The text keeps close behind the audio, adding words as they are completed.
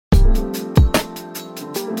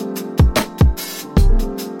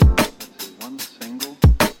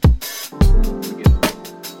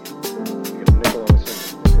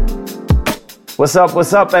What's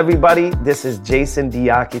up, everybody? This is Jason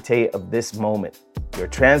Diakite of This Moment, your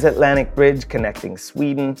transatlantic bridge connecting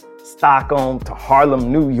Sweden, Stockholm to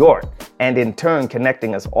Harlem, New York, and in turn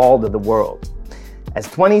connecting us all to the world. As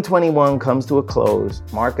 2021 comes to a close,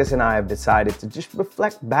 Marcus and I have decided to just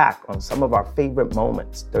reflect back on some of our favorite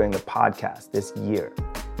moments during the podcast this year,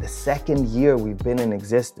 the second year we've been in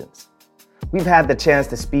existence. We've had the chance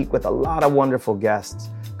to speak with a lot of wonderful guests,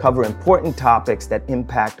 cover important topics that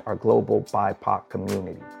impact our global BIPOC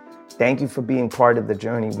community. Thank you for being part of the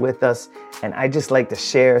journey with us, and I'd just like to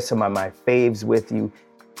share some of my faves with you.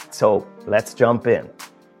 So let's jump in.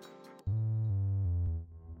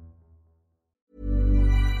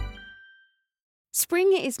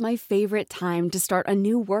 Spring is my favorite time to start a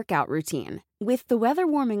new workout routine. With the weather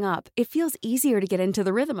warming up, it feels easier to get into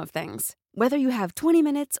the rhythm of things. Whether you have 20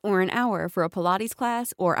 minutes or an hour for a Pilates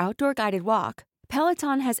class or outdoor guided walk,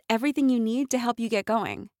 Peloton has everything you need to help you get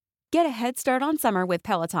going. Get a head start on summer with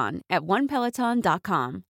Peloton at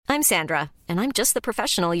onepeloton.com. I'm Sandra, and I'm just the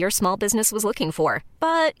professional your small business was looking for.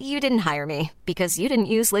 But you didn't hire me because you didn't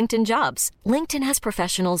use LinkedIn Jobs. LinkedIn has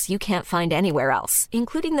professionals you can't find anywhere else,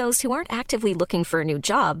 including those who aren't actively looking for a new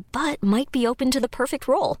job, but might be open to the perfect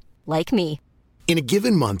role, like me. In a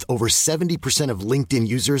given month, over 70% of LinkedIn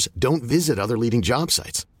users don't visit other leading job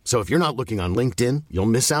sites. So if you're not looking on LinkedIn, you'll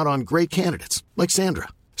miss out on great candidates like Sandra.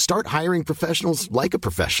 Start hiring professionals like a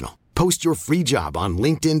professional. Post your free job on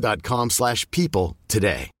linkedin.com/people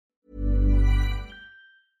today.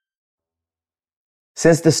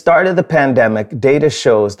 Since the start of the pandemic, data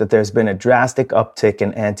shows that there's been a drastic uptick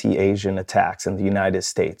in anti-Asian attacks in the United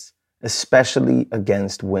States, especially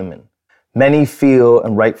against women. Many feel,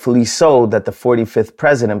 and rightfully so, that the 45th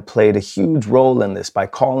president played a huge role in this by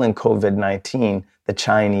calling COVID-19 the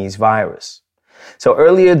Chinese virus. So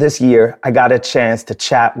earlier this year, I got a chance to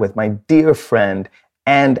chat with my dear friend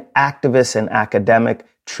and activist and academic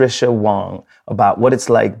Tricia Wong about what it's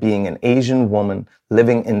like being an Asian woman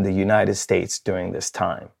living in the United States during this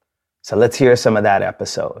time. So let's hear some of that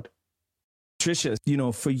episode. Tricia,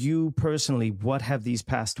 for you personally, what have these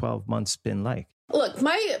past 12 months been like? Look,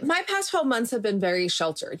 my past 12 months have been very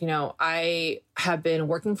sheltered. I have been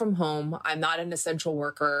working from home. I'm not an essential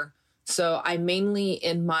worker. So I'm mainly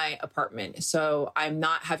in my apartment. So I'm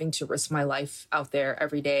not having to risk my life out there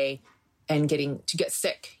every day and get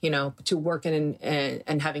sick, to work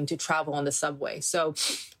and having to travel on the subway. So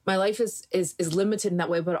my life is limited in that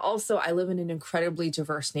way. But also I live in an incredibly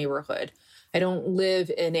diverse neighborhood. I don't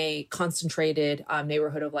live in a concentrated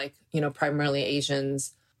neighborhood of primarily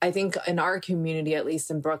Asians. I think in our community, at least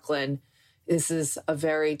in Brooklyn, this is a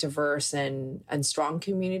very diverse and strong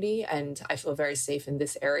community, and I feel very safe in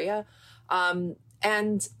this area.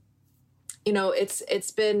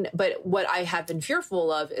 It's been, but what I have been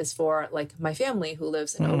fearful of is for my family who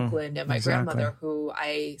lives in Oakland, and my grandmother, who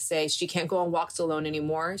I say she can't go on walks alone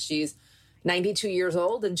anymore. She's 92 years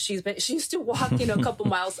old, and she used to walk, a couple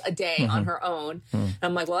miles a day on her own. And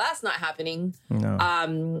I'm like, well, that's not happening.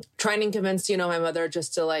 No. Trying to convince, my mother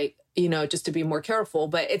just to just to be more careful.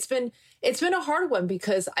 But it's been a hard one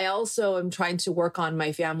because I also am trying to work on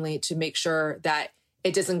my family to make sure that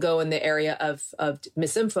it doesn't go in the area of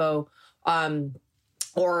misinfo,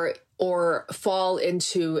 or fall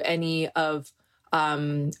into any of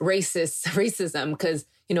racism, because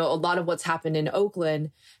a lot of what's happened in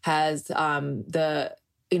Oakland has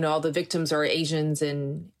all the victims are Asians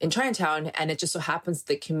in Chinatown, and it just so happens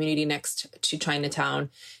the community next to Chinatown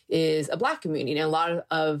is a Black community, and a lot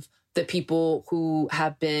of the people who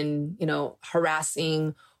have been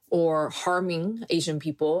harassing or harming Asian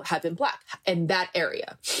people have been Black in that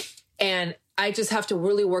area. And I just have to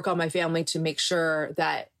really work on my family to make sure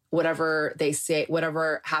that whatever they say,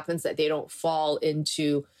 whatever happens, that they don't fall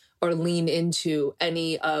into or lean into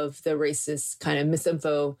any of the racist kind of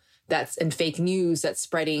misinfo and fake news that's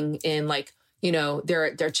spreading in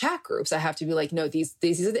their chat groups. I have to be like, no, these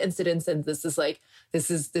are the incidents, and this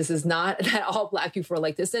is not that all Black people are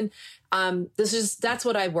like this. And that's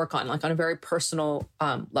what I work on a very personal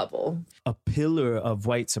level. A pillar of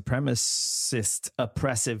white supremacist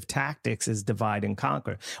oppressive tactics is divide and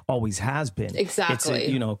conquer. Always has been. Exactly.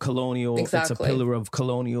 It's colonial. Exactly. It's a pillar of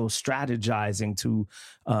colonial strategizing to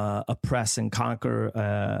oppress and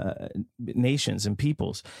conquer nations and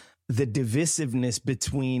peoples. The divisiveness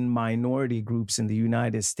between minority groups in the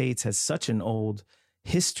United States has such an old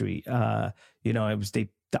history. It was the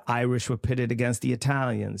Irish were pitted against the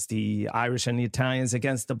Italians, the Irish and the Italians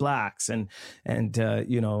against the Blacks, or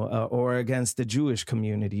against the Jewish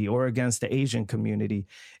community, or against the Asian community.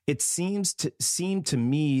 It seem to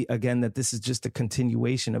me again that this is just a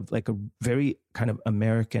continuation of a very kind of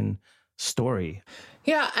American story.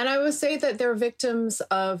 Yeah, and I would say that they're victims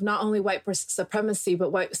of not only white supremacy,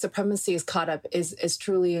 but white supremacy is caught up is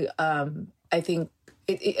truly, I think,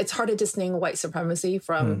 it's hard to distinguish white supremacy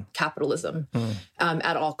from capitalism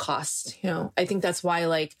at all costs. I think that's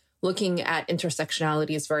why looking at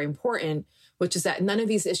intersectionality is very important, which is that none of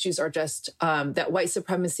these issues are just that white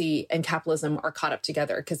supremacy and capitalism are caught up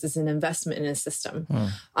together because it's an investment in a system.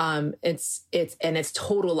 It's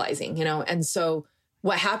totalizing, and so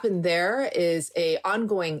what happened there is a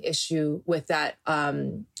ongoing issue with that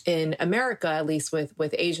in America, at least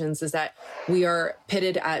with Asians, is that we are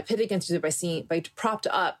pitted against each other by propped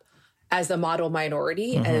up as the model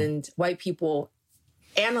minority, and white people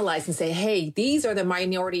analyze and say, hey, these are the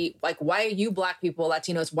minority. Why are you Black people,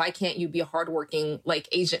 Latinos? Why can't you be hardworking like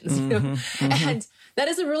Asians? And that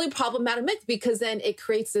is a really problematic myth, because then it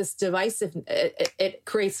creates this it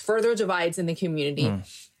creates further divides in the community.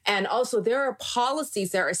 And also there are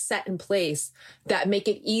policies that are set in place that make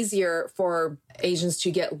it easier for Asians to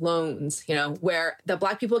get loans, where the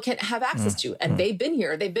Black people can't have access to. And they've been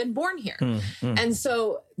here, they've been born here. And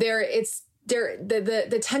so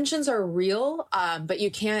the tensions are real, but you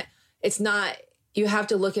have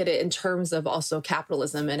to look at it in terms of also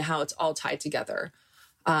capitalism and how it's all tied together.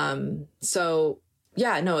 It's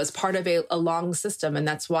part of a long system. And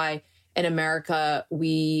that's why in America,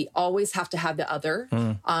 we always have to have the other.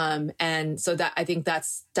 And so that I think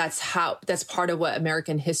that's part of what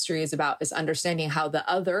American history is about, is understanding how the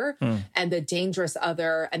other and the dangerous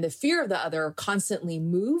other and the fear of the other constantly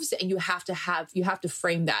moves. And you have to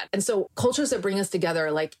frame that. And so cultures that bring us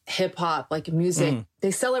together, like hip hop, like music,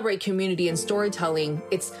 they celebrate community and storytelling.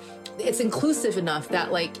 It's inclusive enough that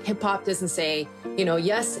hip hop doesn't say,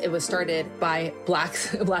 yes, it was started by Black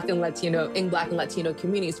and Latino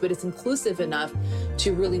communities, but it's inclusive enough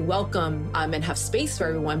to really welcome and have space for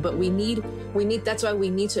everyone. But that's why we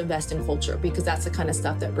need to invest in culture, because that's the kind of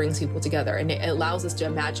stuff that brings people together. And it allows us to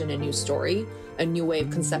imagine a new story, a new way of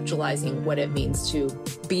conceptualizing what it means to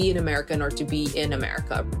be an American or to be in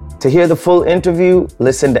America. To hear the full interview,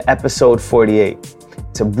 listen to episode 48.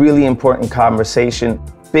 It's a really important conversation.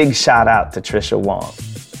 Big shout out to Trisha Wong.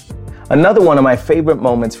 Another one of my favorite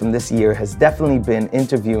moments from this year has definitely been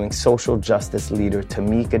interviewing social justice leader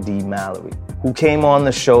Tamika D. Mallory, who came on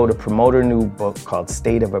the show to promote her new book called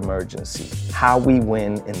State of Emergency: How We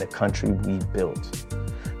Win in the Country We Built.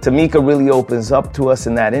 Tamika really opens up to us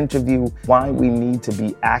in that interview why we need to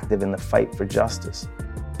be active in the fight for justice.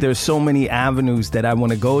 There's so many avenues that I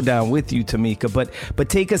want to go down with you, Tamika, but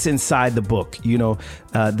take us inside the book,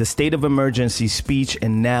 the State of Emergency speech,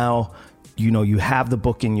 and now, you have the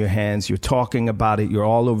book in your hands, you're talking about it, you're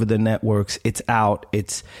all over the networks, it's out,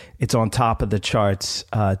 it's on top of the charts.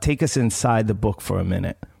 Take us inside the book for a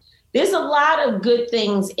minute. There's a lot of good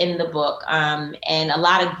things in the book and a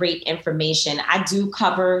lot of great information. I do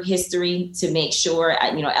cover history to make sure,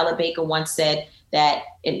 Ella Baker once said that,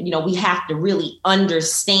 we have to really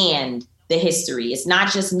understand the history. It's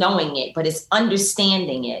not just knowing it, but it's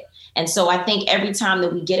understanding it. And so I think every time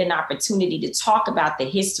that we get an opportunity to talk about the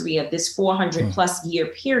history of this 400 plus year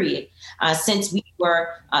period, since we were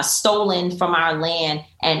stolen from our land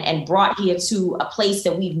and brought here to a place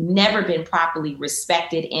that we've never been properly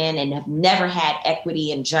respected in and have never had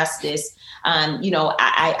equity and justice,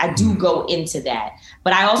 I do go into that.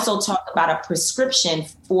 But I also talk about a prescription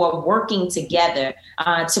for working together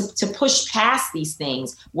to push past these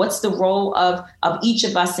things. What's the role of each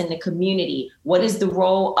of us in the community? What is the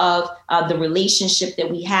role of the relationship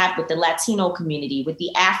that we have with the Latino community, with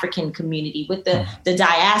the African community, with the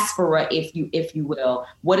diaspora, if you will?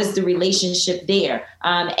 What is the relationship there?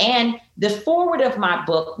 And the forward of my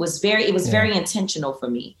book was very intentional for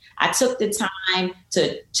me. I took the time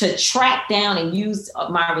to track down and use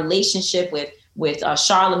my relationship with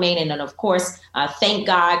Charlamagne. And then, of course, thank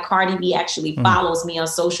God, Cardi B actually follows me on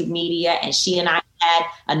social media, and she and I had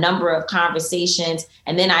a number of conversations.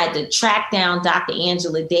 And then I had to track down Dr.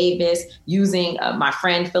 Angela Davis using my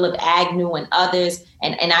friend Philip Agnew and others.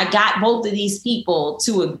 And I got both of these people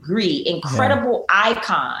to agree, incredible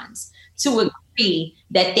icons, to agree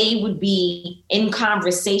that they would be in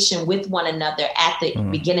conversation with one another at the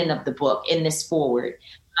beginning of the book in this forward.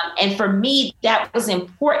 And for me, that was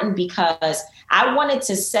important because I wanted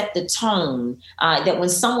to set the tone that when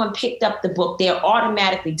someone picked up the book, they're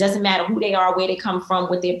automatically, doesn't matter who they are, where they come from,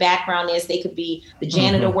 what their background is. They could be the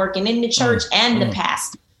janitor working in the church and the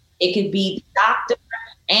pastor. It could be the doctor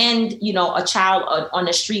and, a child on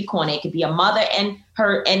the street corner. It could be a mother and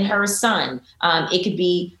her son. It could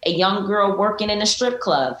be a young girl working in a strip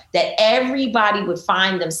club, that everybody would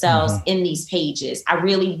find themselves in these pages. I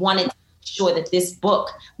really wanted to sure that this book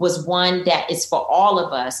was one that is for all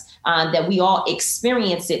of us, that we all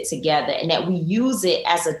experience it together and that we use it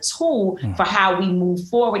as a tool for how we move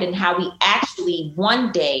forward and how we actually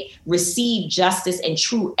one day receive justice and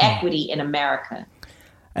true equity in America.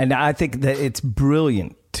 And I think that it's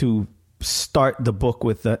brilliant to start the book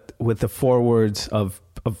with the forewords of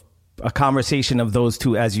a conversation of those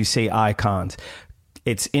two, as you say, icons.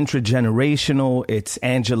 It's intergenerational. It's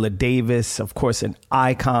Angela Davis, of course, an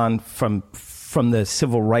icon from the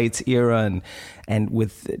civil rights era and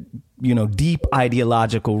with, deep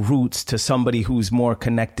ideological roots, to somebody who's more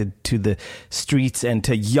connected to the streets and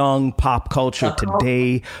to young pop culture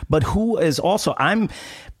today, but who is also, I'm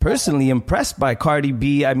personally impressed by Cardi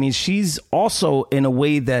B. I mean, she's also in a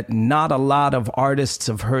way that not a lot of artists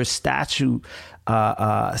of her stature,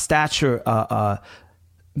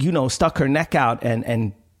 stuck her neck out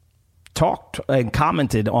and talked and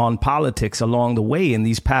commented on politics along the way in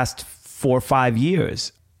these past 4 or 5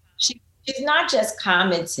 years. She's not just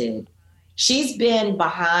commented. She's been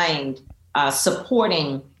behind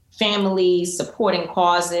supporting families, supporting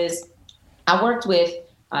causes. I worked with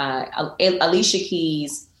Alicia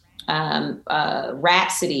Keys,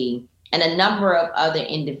 Rhapsody, and a number of other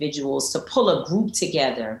individuals to pull a group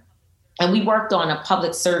together. And we worked on a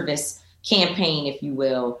public service campaign, if you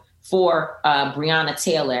will, for Breonna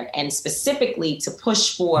Taylor, and specifically to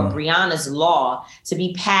push for Breonna's law to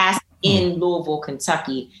be passed in Louisville,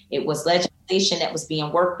 Kentucky. It was legislation that was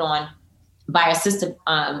being worked on by a sister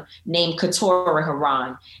named Keturah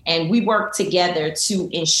Haran. And we worked together to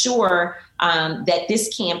ensure that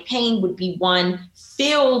this campaign would be one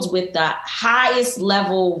filled with the highest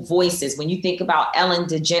level voices. When you think about Ellen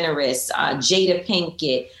DeGeneres, Jada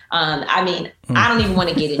Pinkett, I don't even want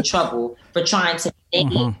to get in trouble for trying to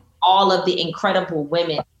name all of the incredible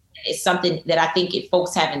women. It's something that I think if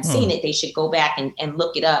folks haven't seen it, they should go back and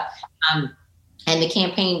look it up. And the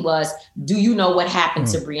campaign was, do you know what happened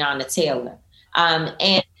to Breonna Taylor?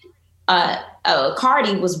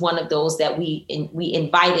 Cardi was one of those that we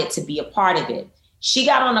invited to be a part of it. She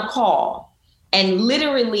got on a call and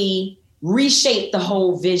literally reshaped the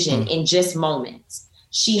whole vision in just moments.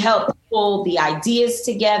 She helped pull the ideas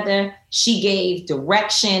together. She gave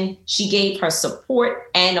direction. She gave her support.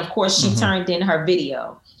 And of course, she turned in her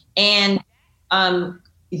video. And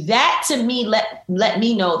that to me let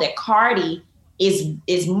me know that Cardi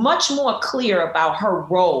is much more clear about her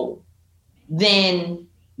role than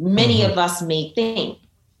many of us may think.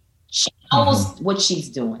 She knows what she's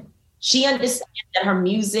doing. She understands that her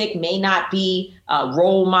music may not be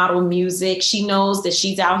role model music. She knows that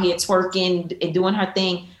she's out here twerking and doing her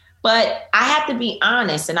thing. But I have to be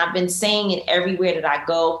honest, and I've been saying it everywhere that I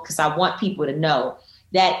go because I want people to know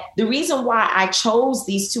that the reason why I chose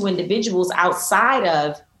these two individuals outside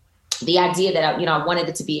of the idea that I wanted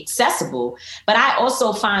it to be accessible, but I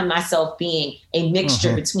also find myself being a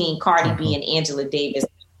mixture between Cardi B and Angela Davis.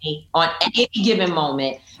 On any given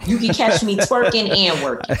moment, you can catch me twerking and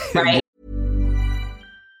working, right?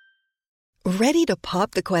 Ready to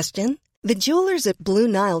pop the question? The jewelers at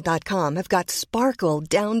BlueNile.com have got sparkle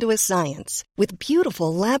down to a science with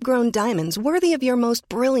beautiful lab-grown diamonds worthy of your most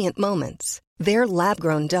brilliant moments. Their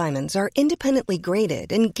lab-grown diamonds are independently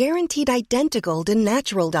graded and guaranteed identical to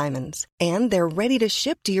natural diamonds, and they're ready to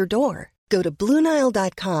ship to your door. Go to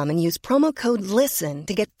BlueNile.com and use promo code LISTEN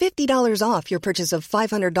to get $50 off your purchase of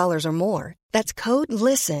 $500 or more. That's code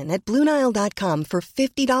LISTEN at BlueNile.com for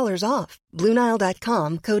 $50 off.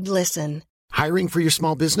 BlueNile.com, code LISTEN. Hiring for your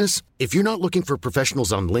small business? If you're not looking for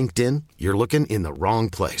professionals on LinkedIn, you're looking in the wrong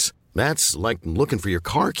place. That's like looking for your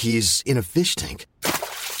car keys in a fish tank.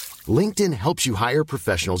 LinkedIn helps you hire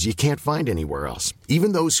professionals you can't find anywhere else,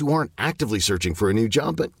 even those who aren't actively searching for a new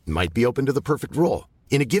job but might be open to the perfect role.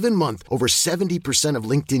 In a given month, over 70% of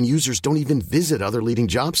LinkedIn users don't even visit other leading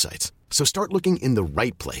job sites. So start looking in the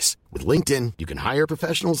right place. With LinkedIn, you can hire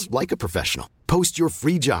professionals like a professional. Post your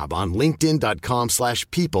free job on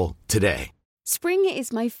linkedin.com/people today. Spring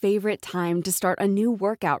is my favorite time to start a new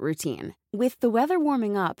workout routine. With the weather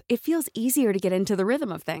warming up, it feels easier to get into the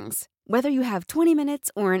rhythm of things. Whether you have 20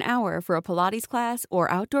 minutes or an hour for a Pilates class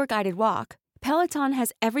or outdoor guided walk, Peloton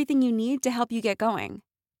has everything you need to help you get going.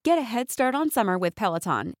 Get a head start on summer with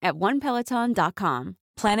Peloton at onepeloton.com.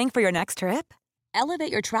 Planning for your next trip?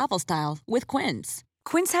 Elevate your travel style with Quince.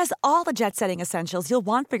 Quince has all the jet-setting essentials you'll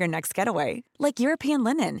want for your next getaway, like European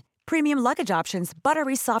linen, premium luggage options,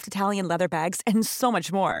 buttery soft Italian leather bags, and so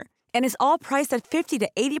much more. And is all priced at 50 to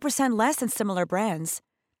 80% less than similar brands.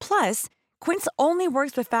 Plus, Quince only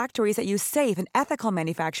works with factories that use safe and ethical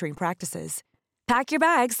manufacturing practices. Pack your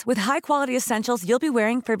bags with high-quality essentials you'll be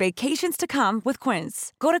wearing for vacations to come with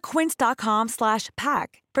Quince. Go to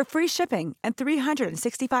quince.com/pack for free shipping and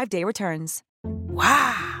 365-day returns.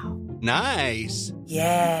 Wow. Nice.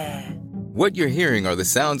 Yeah. What you're hearing are the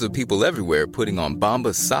sounds of people everywhere putting on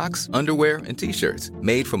Bombas socks, underwear, and T-shirts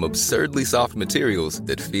made from absurdly soft materials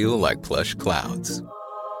that feel like plush clouds.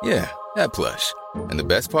 Yeah, that plush. And the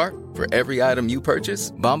best part? For every item you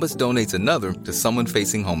purchase, Bombas donates another to someone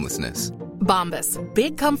facing homelessness. Bombas.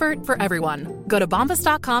 Big comfort for everyone. Go to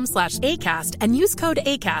bombas.com/ACAST and use code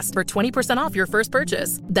ACAST for 20% off your first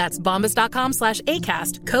purchase. That's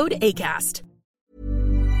bombas.com/ACAST. Code ACAST.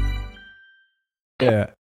 Yeah.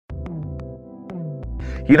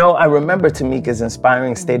 You know, I remember Tamika's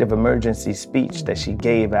inspiring state of emergency speech that she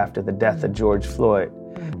gave after the death of George Floyd.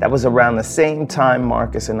 That was around the same time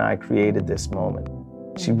Marcus and I created this moment.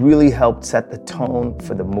 She really helped set the tone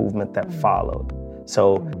for the movement that followed.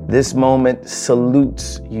 So this moment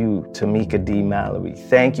salutes you, Tamika D. Mallory.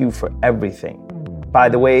 Thank you for everything. By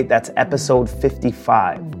the way, that's episode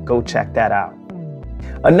 55. Go check that out.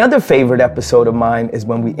 Another favorite episode of mine is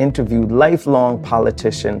when we interviewed lifelong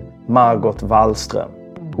politician Margot Wallström,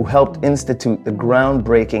 who helped institute the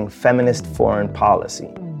groundbreaking feminist foreign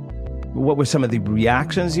policy. What were some of the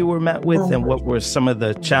reactions you were met with, and what were some of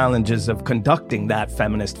the challenges of conducting that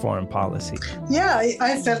feminist foreign policy? Yeah,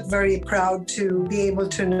 I felt very proud to be able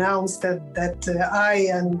to announce that I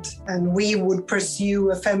and we would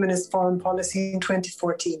pursue a feminist foreign policy in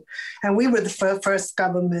 2014. And we were the first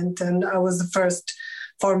government, and I was the first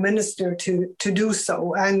foreign minister to do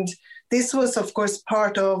so. And this was, of course,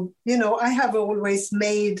 part of, I have always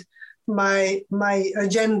made my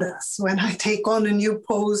agendas. When I take on a new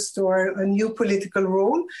post or a new political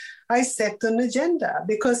role, I set an agenda,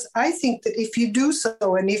 because I think that if you do so,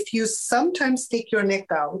 and if you sometimes stick your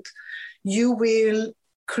neck out, you will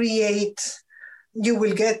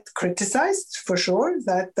get criticized, for sure.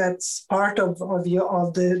 That's part of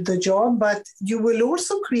the job, but you will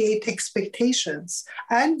also create expectations,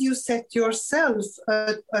 and you set yourself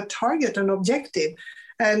a target, an objective.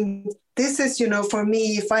 And this is, for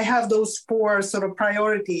me, if I have those 4 sort of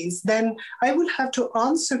priorities, then I will have to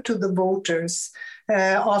answer to the voters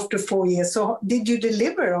after 4 years. So did you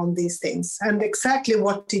deliver on these things? And exactly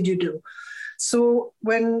what did you do? So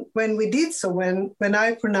when we did so, when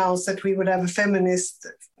I pronounced that we would have a feminist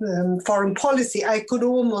foreign policy, I could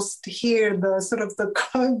almost hear the sort of the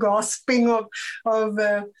gasping of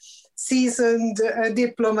seasoned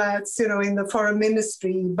diplomats, in the foreign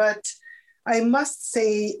ministry. But I must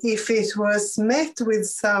say, if it was met with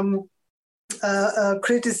some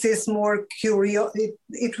criticism or curiosity,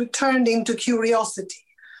 it turned into curiosity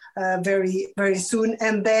very, very soon.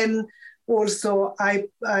 And then also I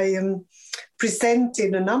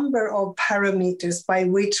presented a number of parameters by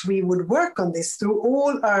which we would work on this through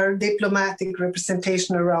all our diplomatic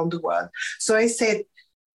representation around the world. So I said,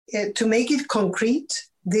 to make it concrete,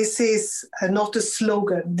 this is not a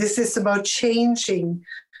slogan. This is about changing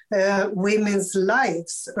women's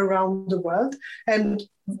lives around the world, and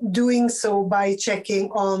doing so by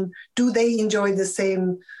checking on, do they enjoy the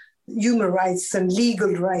same human rights and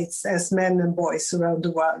legal rights as men and boys around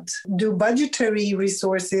the world? Do budgetary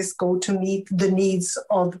resources go to meet the needs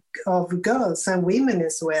of girls and women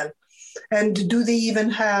as well? And do they even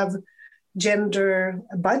have gender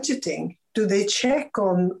budgeting? Do they check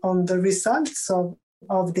on the results of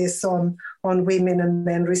this on women and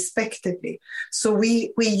men respectively? So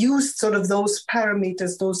we used sort of those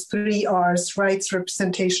parameters, those 3 R's, rights,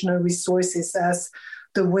 representation, and resources, as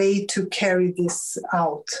the way to carry this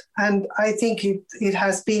out. And I think it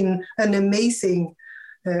has been an amazing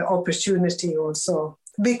opportunity also.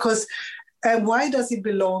 Because, and why does it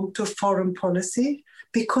belong to foreign policy?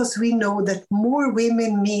 Because we know that more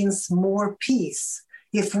women means more peace.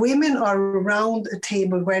 If women are around a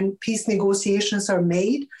table when peace negotiations are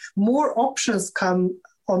made, more options come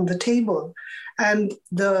on the table, and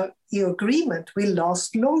the agreement will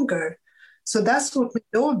last longer. So that's what we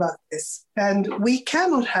know about this. And we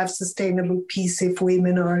cannot have sustainable peace if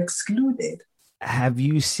women are excluded. Have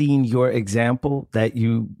you seen your example that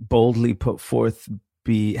you boldly put forth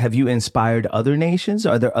have you inspired other nations?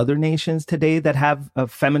 Are there other nations today that have a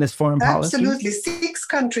feminist foreign policy? Absolutely. 6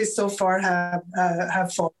 countries so far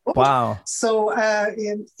have followed. Wow. So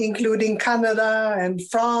including Canada and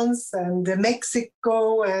France and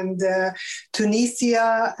Mexico and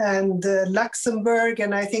Tunisia and Luxembourg,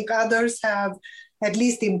 and I think others have, at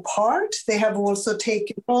least in part, they have also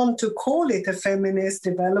taken on to call it a feminist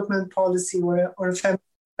development policy or a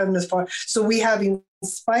feminist policy. So we have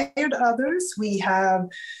inspired others. We have,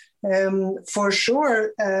 for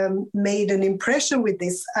sure, made an impression with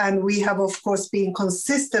this. And we have, of course, been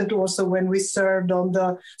consistent also when we served on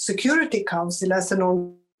the Security Council as a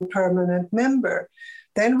non-permanent member.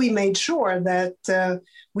 then we made sure that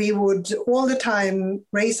we would all the time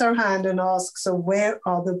raise our hand and ask, so where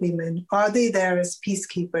are the women? Are they there as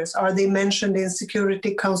peacekeepers? Are they mentioned in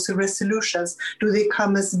Security Council resolutions? Do they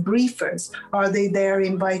come as briefers? Are they there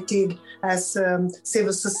invited as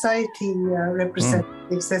civil society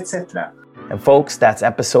representatives, etc.? And folks, that's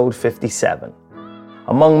episode 57.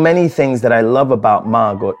 Among many things that I love about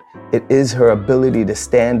Margot, it is her ability to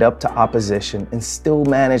stand up to opposition and still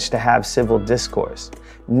manage to have civil discourse.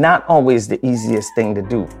 Not always the easiest thing to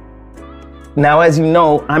do. Now, as you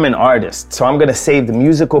know, I'm an artist, so I'm going to save the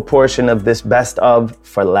musical portion of this best of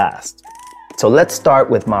for last. So let's start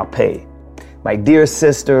with Mapei, my dear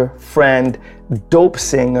sister, friend, dope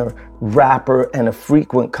singer, rapper, and a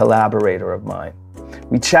frequent collaborator of mine.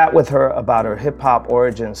 We chat with her about her hip-hop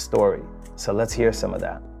origin story. So let's hear some of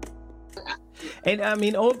that. And I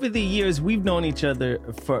mean, over the years, we've known each other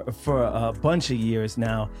for a bunch of years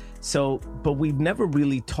now. So, but we've never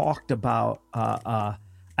really talked about,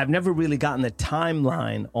 I've never really gotten the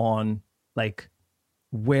timeline on like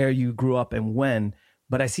where you grew up and when,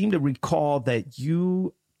 but I seem to recall that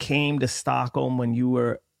you came to Stockholm when you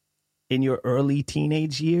were in your early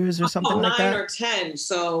teenage years or something like that? 9 or 10.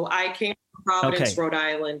 So I came from Providence, Rhode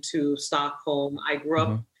Island to Stockholm. I grew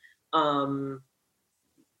up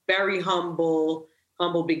very humble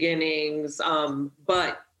beginnings.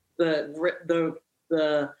 But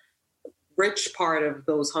the rich part of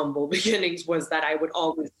those humble beginnings was that I would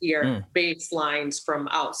always hear bass lines from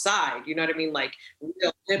outside. You know what I mean? Like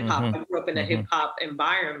real hip hop. I grew up in a hip hop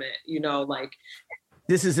environment, you know, like.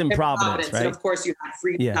 This is in Providence, right? And of course, you have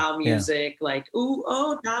freestyle music, like "Ooh,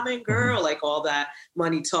 oh, Diamond Girl," like all that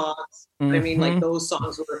Money Talks. I mean, like those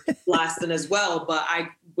songs were blasting as well. But I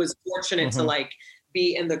was fortunate to like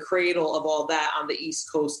be in the cradle of all that on the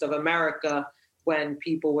East Coast of America when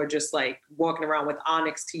people were just like walking around with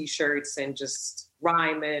Onyx T-shirts and just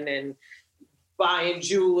rhyming and buying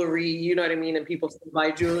jewelry. You know what I mean? And people still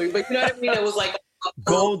buy jewelry, but you know what I mean? It was like.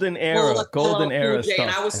 Golden era stuff.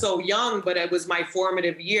 And I was so young, but it was my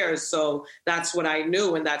formative years. So that's what I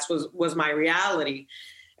knew. And that was my reality.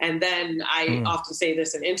 And then I often say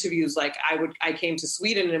this in interviews, like I came to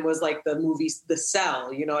Sweden and it was like the movie, The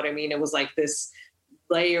Cell, you know what I mean? It was like this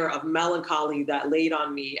layer of melancholy that laid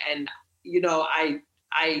on me. And, you know,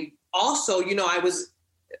 I also, you know, I was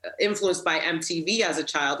influenced by MTV as a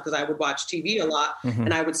child because I would watch TV a lot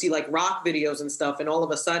and I would see like rock videos and stuff. And all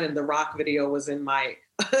of a sudden the rock video was in my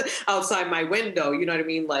outside my window. You know what I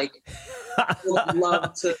mean? Like I would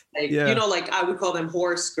love to like, you know, like I would call them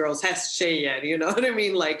horse girls, Hästtjejer, you know what I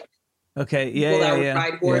mean? Like people that would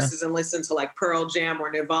ride horses and listen to like Pearl Jam or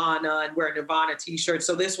Nirvana and wear Nirvana t-shirts.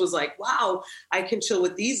 So this was like, wow, I can chill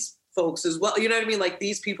with these folks as well. You know what I mean? Like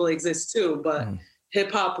these people exist too, but hip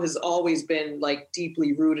hop has always been like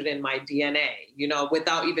deeply rooted in my DNA, you know,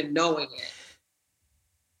 without even knowing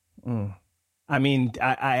it. I mean,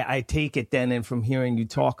 I take it then, and from hearing you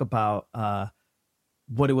talk about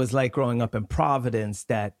what it was like growing up in Providence,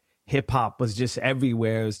 that hip hop was just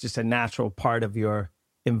everywhere. It was just a natural part of your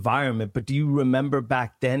environment. But do you remember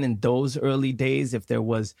back then in those early days, if there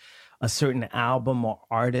was a certain album or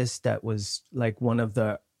artist that was like one of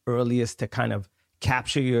the earliest to kind of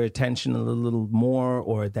capture your attention a little more,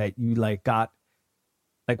 or that you like got,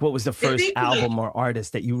 like what was the first album or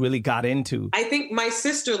artist that you really got into? I think my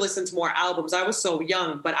sister listened to more albums. I was so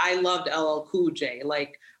young, but I loved LL Cool J.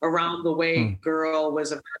 Like Around the Way Girl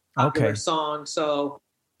was a popular song. So,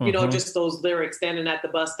 you know, just those lyrics, standing at the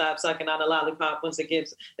bus stop, sucking on a lollipop once it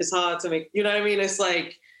gives, it's hard to make, you know what I mean? It's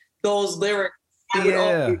like those lyrics. I would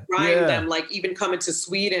always rhyme them, like even coming to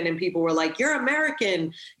Sweden and people were like, you're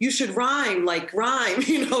American, you should rhyme,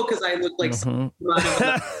 you know, because I looked like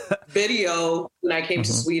video when I came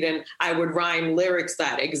to Sweden. I would rhyme lyrics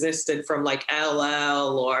that existed from like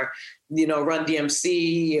LL or, you know, Run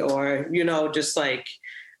DMC or, you know, just like,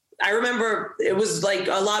 I remember it was like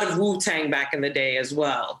a lot of Wu-Tang back in the day as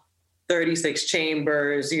well. 36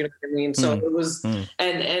 Chambers, you know what I mean? So it was,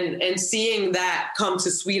 and seeing that come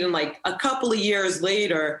to Sweden like a couple of years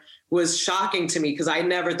later was shocking to me because I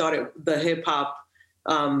never thought the hip hop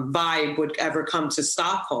vibe would ever come to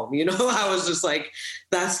Stockholm. You know, I was just like,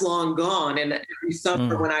 that's long gone. And every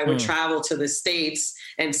summer when I would travel to the States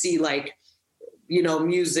and see like, you know,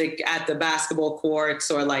 music at the basketball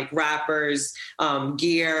courts or like rappers,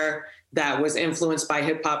 gear that was influenced by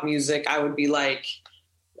hip hop music, I would be like,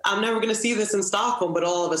 I'm never going to see this in Stockholm, but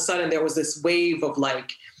all of a sudden there was this wave of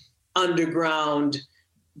like underground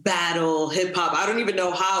battle hip hop. I don't even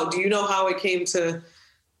know how. Do you know how it came to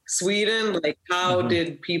Sweden? Like how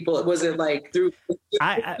did people, was it like through,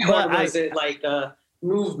 was it like a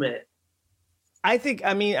movement? I think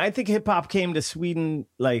hip hop came to Sweden,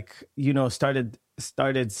 like,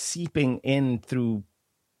 started seeping in through,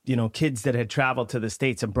 kids that had traveled to the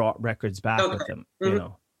States and brought records back with them,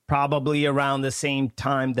 probably around the same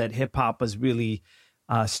time that hip hop was really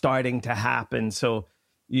starting to happen. So,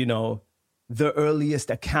 the earliest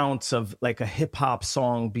accounts of like a hip hop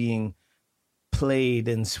song being played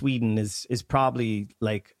in Sweden is probably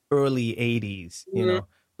like early 80s,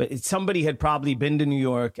 but somebody had probably been to New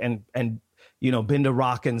York and been to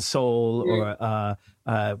Rock and Soul or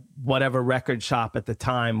whatever record shop at the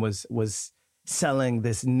time was selling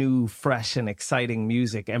this new, fresh and exciting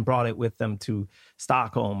music and brought it with them to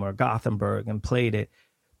Stockholm or Gothenburg and played it.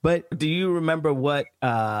 But do you remember what,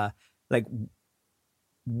 like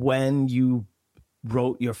when you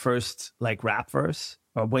wrote your first like rap verse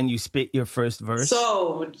or when you spit your first verse?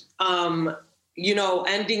 So,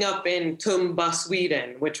 ending up in Tumba,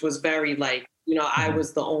 Sweden, which was very like, I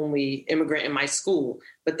was the only immigrant in my school,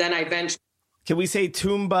 but then I eventually. Can we say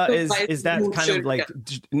Tumba is that kind of like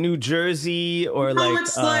New Jersey or no, like?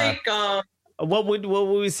 It's like what would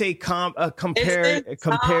we say compared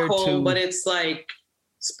to? But it's like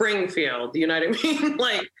Springfield. You know what I mean?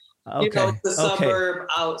 Like it's the suburb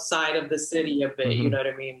outside of the city a bit. Mm-hmm. You know what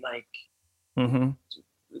I mean? Like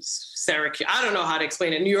Syracuse. I don't know how to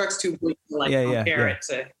explain it. New York's too big to compare it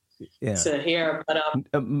to here,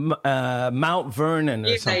 but Mount Vernon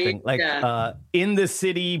or something in the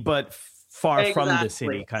city, but far from the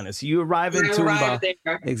city, kind of. So you arrive in Tumba,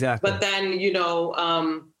 exactly. But then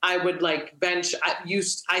I would like bench.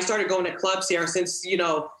 I started going to clubs here since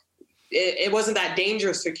it wasn't that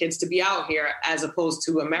dangerous for kids to be out here as opposed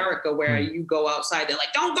to America where you go outside. They're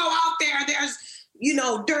like, don't go out there. There's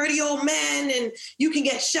dirty old men and you can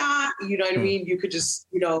get shot. You know what I mean? You could just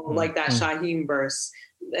like that Shaheem verse.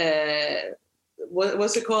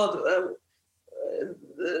 What's it called?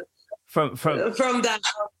 From that,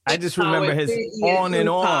 I just remember his on and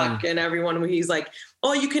on, and everyone when he's like,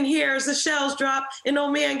 all you can hear is the shells drop, and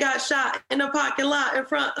no man got shot in a parking lot in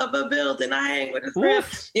front of a building. I hang with his friend.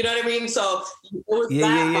 You know what I mean? So it was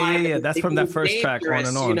yeah. That's from that first track, On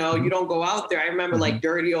and On. You don't go out there. I remember like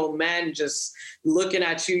dirty old men just looking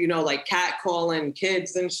at you, like catcalling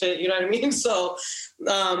kids and shit. You know what I mean? So,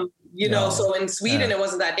 so in Sweden it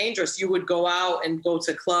wasn't that dangerous. You would go out and go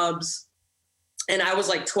to clubs. And I was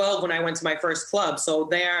like 12 when I went to my first club. So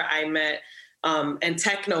there I met, and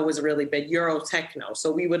techno was really big, Euro techno.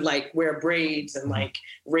 So we would like wear braids and like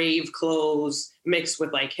rave clothes mixed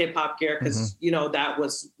with like hip hop gear. Cause that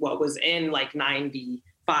was what was in like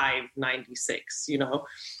 95, 96,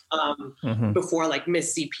 before like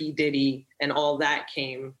Missy P. Diddy and all that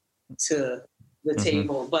came to the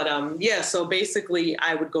table. But so basically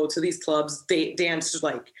I would go to these clubs, dance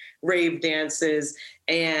like rave dances,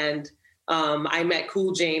 and I met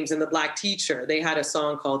Cool James and the Black Teacher. They had a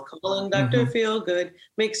song called Calling Dr. Feel Good,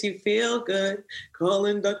 makes you feel good.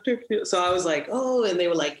 Calling Dr. Feel. So I was like, oh, and they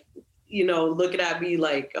were like, looking at me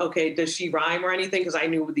like, okay, does she rhyme or anything? Because I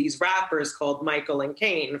knew these rappers called Michael and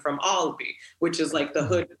Kane from Albee, which is like the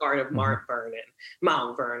hood part of Mount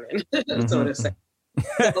Vernon, so to say.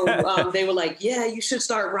 So they were like, yeah, you should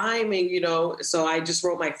start rhyming, So I just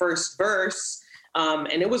wrote my first verse,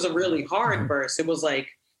 and it was a really hard verse. It was like,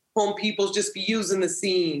 home peoples just be using the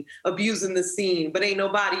scene, abusing the scene, but ain't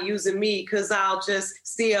nobody using me because I'll just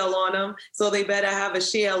steal on them. So they better have a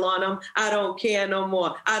shell on them. I don't care no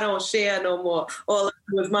more. I don't share no more. All I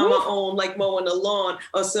do is mama own like mowing the lawn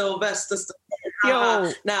or Sylvester.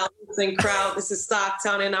 Now listen, crowd, this is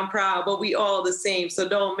Stocktown and I'm proud, but we all the same. So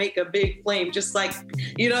don't make a big flame, just like,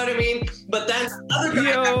 you know what I mean? But then other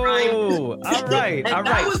guy got rhymed. All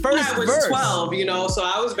right. First verse. 12, so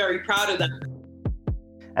I was very proud of that.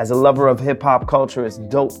 As a lover of hip-hop culture, it's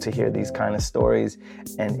dope to hear these kind of stories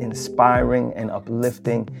and inspiring and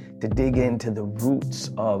uplifting to dig into the roots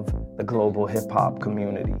of the global hip-hop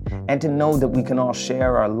community and to know that we can all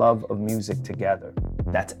share our love of music together.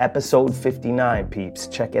 That's episode 59, peeps.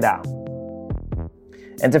 Check it out.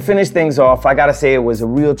 And to finish things off, I gotta say it was a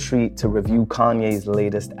real treat to review Kanye's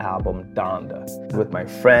latest album, Donda, with my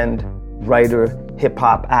friend, writer,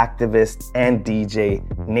 hip-hop activist, and DJ,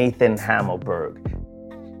 Nathan Hamelberg.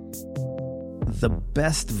 The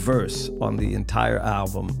best verse on the entire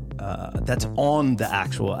album, that's on the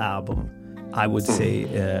actual album, I would say,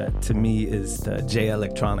 to me, is the Jay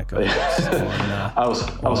Electronica verse. I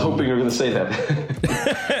was hoping you were going to say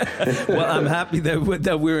that. Well, I'm happy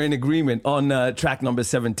that we're in agreement on track number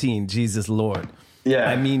 17, Jesus Lord. Yeah.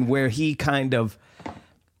 I mean, where he kind of,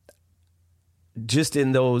 just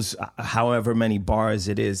in those however many bars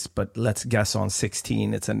it is, but let's guess on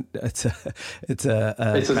 16. It's a kind of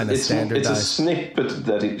standardized. It's a snippet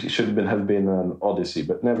that it should have been an Odyssey,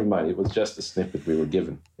 but never mind. It was just a snippet we were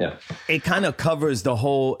given. Yeah, it kind of covers the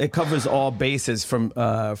whole. It covers all bases from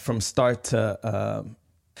start to.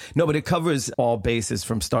 No, but it covers all bases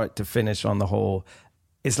from start to finish on the whole.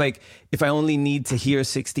 It's like, if I only need to hear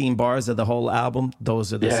 16 bars of the whole album,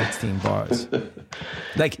 those are the 16 bars.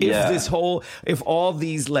 Like, if all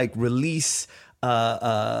these like release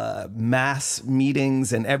mass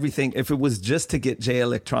meetings and everything, if it was just to get Jay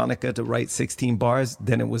Electronica to write 16 bars,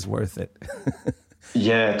 then it was worth it.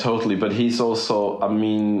 Yeah, totally. But he's also, I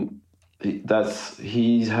mean,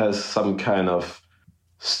 he has some kind of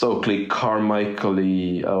Stokely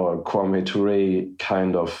Carmichael-y or Kwame Ture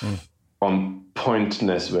kind of on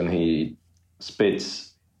pointness when he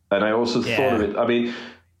spits. And I also thought of it. I mean,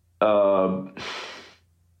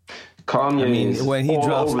 Kanye is when he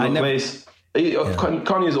drops, all over the place.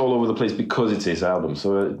 Kanye is all over the place because it's his album.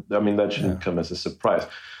 So, I mean, that shouldn't come as a surprise.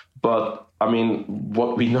 But, I mean,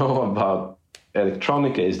 what we know about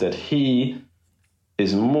Electronica is that he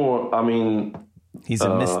is more, I mean... He's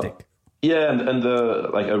a mystic. Yeah, and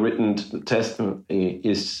the, like, a written testimony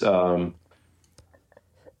is...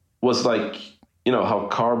 was like, you know, how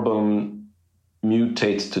carbon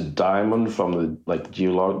mutates to diamond from the like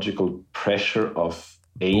geological pressure of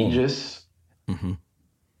ages. Mm-hmm.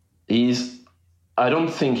 I don't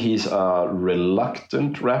think he's a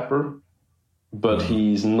reluctant rapper, but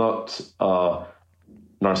he's not a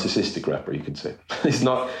narcissistic rapper, you could say. he's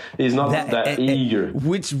not that eager.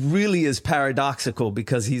 Which really is paradoxical,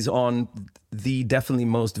 because he's on the definitely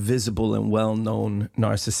most visible and well-known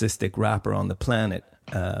narcissistic rapper on the planet.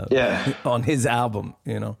 On his album,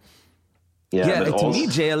 you know. Yeah, to me,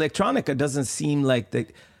 Jay Electronica doesn't seem like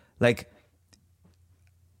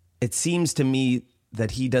it seems to me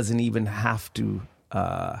that he doesn't even have to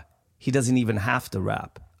rap.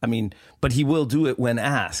 I mean, but he will do it when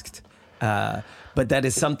asked. But that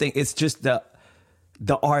is something, it's just the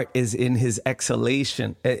art is in his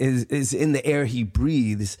exhalation, is in the air he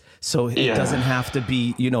breathes. So it doesn't have to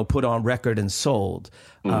be, you know, put on record and sold.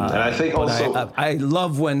 And I think also... I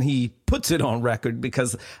love when he puts it on record,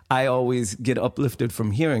 because I always get uplifted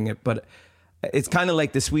from hearing it. But it's kind of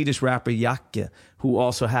like the Swedish rapper Jacke, who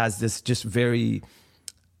also has this just very...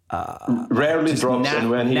 rarely just drops,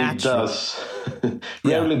 and when he does...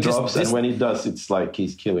 rarely drops, and when he does, it's like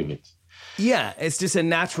he's killing it. Yeah, it's just a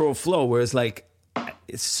natural flow, where it's like...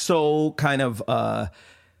 It's so kind of,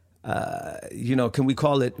 you know, can we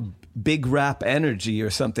call it big rap energy or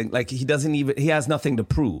something? Like, he has nothing to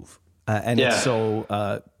prove. It's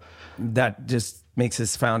so, that just makes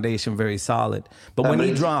his foundation very solid. But when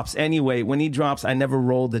he drops, I never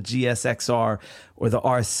rolled the GSXR or the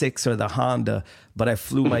R6 or the Honda, but I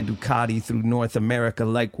flew my Ducati through North America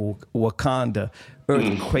like Wakanda.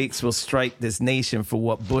 Earthquakes will strike this nation for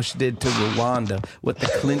what Bush did to Rwanda, what the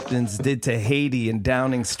Clintons did to Haiti, and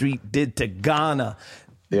Downing Street did to Ghana.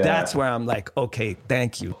 Yeah. That's where I'm like, okay,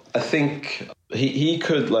 thank you. I think he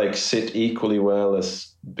could like sit equally well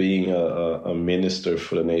as being a minister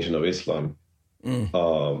for the Nation of Islam. And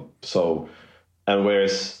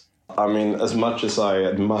whereas, I mean, as much as I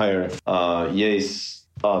admire Ye's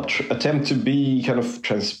attempt to be kind of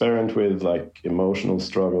transparent with like emotional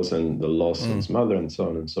struggles and the loss of his mother and so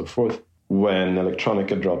on and so forth, when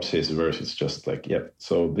Electronica drops his verse, it's just like,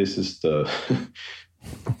 so this is the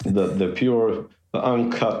the pure,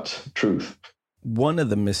 uncut truth. One of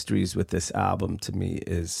the mysteries with this album to me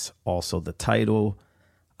is also the title,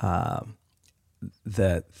 the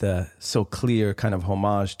so clear kind of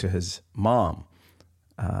homage to his mom.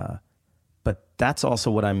 But that's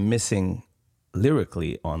also what I'm missing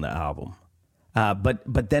lyrically on the album.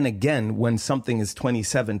 But then again, when something is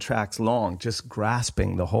 27 tracks long, just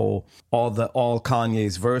grasping the whole, all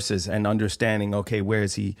Kanye's verses and understanding, okay, where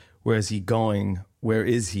is he going? Where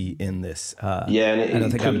is he in this?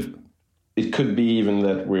 It could be even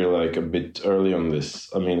that we're like a bit early on this.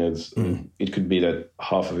 I mean, it could be that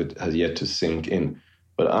half of it has yet to sink in.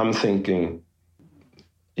 But I'm thinking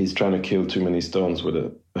he's trying to kill too many stones with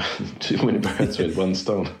too many birds with one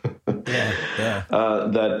stone.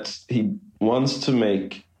 That he wants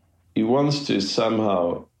to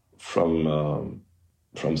somehow, from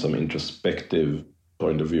some introspective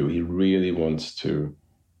point of view, he really wants to,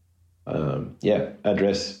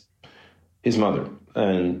 address his mother.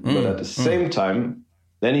 But at the same time,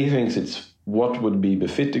 then he thinks it's what would be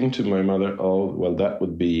befitting to my mother. Oh, well, that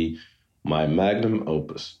would be my magnum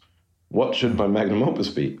opus. What should my magnum opus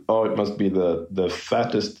be? Oh, it must be the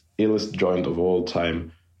fattest, illest joint of all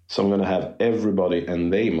time, so I'm going to have everybody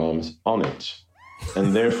and they moms on it.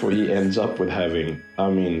 And therefore he ends up with having,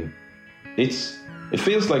 it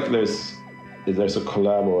feels like there's a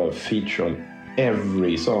collab or a feature on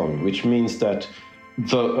every song, which means that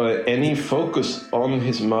any focus on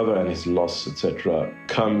his mother and his loss, etc.,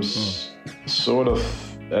 comes sort of,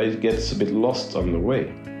 it gets a bit lost on the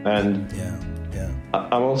way. And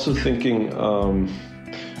I'm also thinking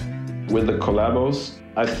with the collabos,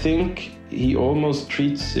 I think he almost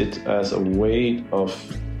treats it as a way of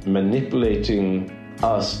manipulating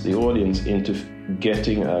us, the audience, into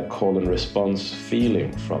getting a call and response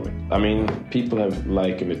feeling from it. People have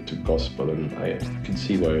likened it to gospel, and I can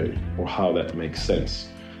see why or how that makes sense.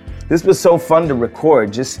 This was so fun to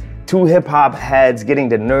record, just two hip-hop heads getting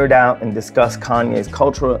to nerd out and discuss Kanye's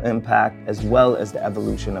cultural impact as well as the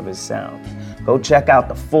evolution of his sound. Go check out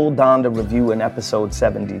the full Donda review in episode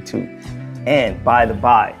 72. And by the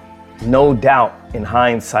by, no doubt in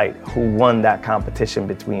hindsight who won that competition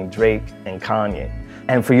between Drake and Kanye.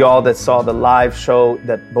 And for y'all that saw the live show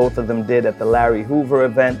that both of them did at the Larry Hoover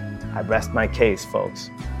event, I rest my case, folks.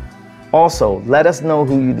 Also, let us know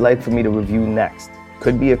who you'd like for me to review next.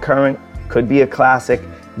 Could be a current, could be a classic.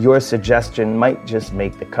 Your suggestion might just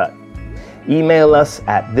make the cut. Email us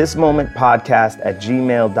at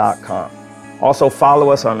thismomentpodcast@gmail.com. Also follow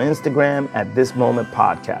us on Instagram at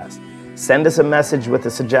thismomentpodcast. Send us a message with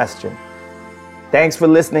a suggestion. Thanks for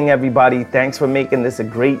listening, everybody. Thanks for making this a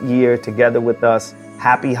great year together with us.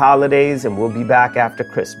 Happy holidays, and we'll be back after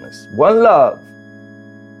Christmas. One love.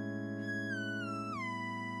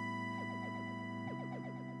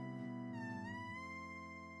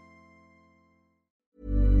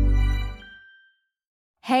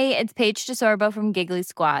 Hey, it's Paige DeSorbo from Giggly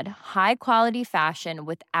Squad. High quality fashion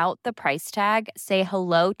without the price tag. Say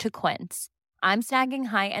hello to Quince. I'm snagging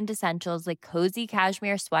high-end essentials like cozy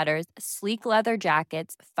cashmere sweaters, sleek leather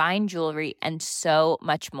jackets, fine jewelry, and so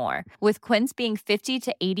much more. With Quince being 50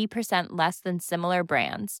 to 80% less than similar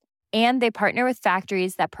brands. And they partner with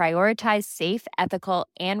factories that prioritize safe, ethical,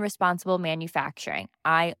 and responsible manufacturing.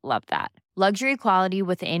 I love that. Luxury quality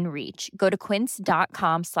within reach. Go to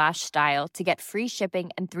quince.com/style to get free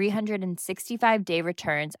shipping and 365-day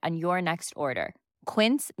returns on your next order.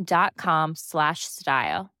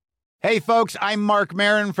 Quince.com/style. Hey, folks, I'm Mark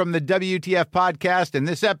Maron from the WTF Podcast, and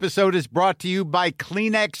this episode is brought to you by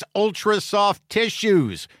Kleenex Ultra Soft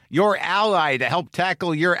Tissues, your ally to help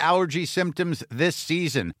tackle your allergy symptoms this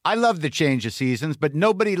season. I love the change of seasons, but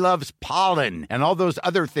nobody loves pollen and all those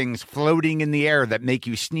other things floating in the air that make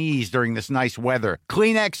you sneeze during this nice weather.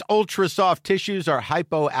 Kleenex Ultra Soft Tissues are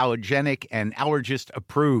hypoallergenic and allergist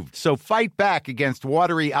approved, so fight back against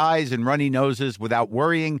watery eyes and runny noses without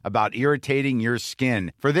worrying about irritating your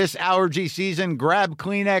skin. For this allergy season, grab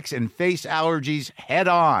Kleenex and face allergies head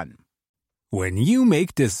on. When you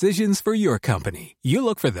make decisions for your company, you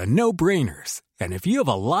look for the no-brainers. And if you have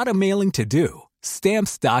a lot of mailing to do,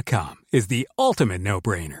 Stamps.com is the ultimate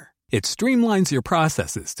no-brainer. It streamlines your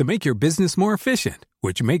processes to make your business more efficient,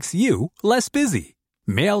 which makes you less busy.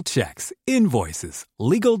 Mail checks, invoices,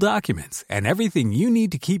 legal documents, and everything you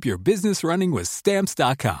need to keep your business running with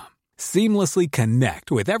Stamps.com. Seamlessly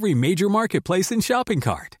connect with every major marketplace and shopping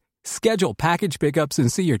cart. Schedule package pickups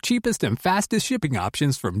and see your cheapest and fastest shipping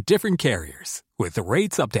options from different carriers, with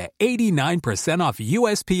rates up to 89% off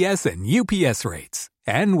USPS and UPS rates.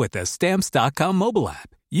 And with the Stamps.com mobile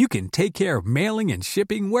app, you can take care of mailing and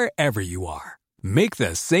shipping wherever you are. Make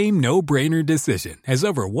the same no-brainer decision as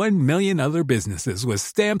over 1 million other businesses with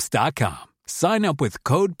Stamps.com. Sign up with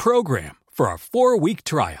code PROGRAM for a 4-week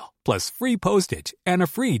trial, plus free postage and a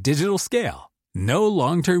free digital scale. No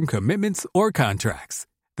long-term commitments or contracts.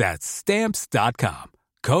 That's Stamps.com.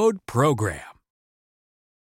 Code PROGRAM.